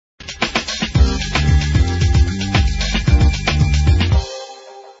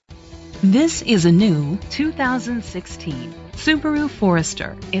This is a new 2016 Subaru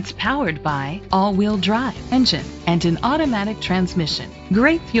Forester. It's powered by all-wheel drive engine and an automatic transmission.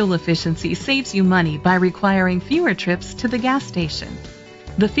 Great fuel efficiency saves you money by requiring fewer trips to the gas station.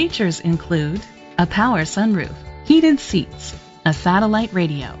 The features include a power sunroof, heated seats, a satellite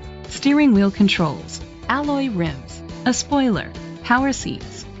radio, steering wheel controls, alloy rims, a spoiler, power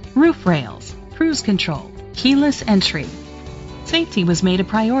seats, roof rails, cruise control, keyless entry. Safety was made a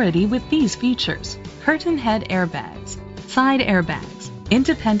priority with these features: curtain head airbags, side airbags,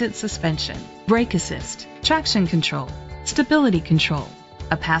 independent suspension, brake assist, traction control, stability control,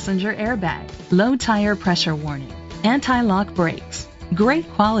 a passenger airbag, low tire pressure warning, anti-lock brakes. Great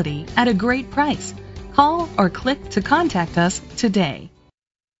quality at a great price. Call or click to contact us today.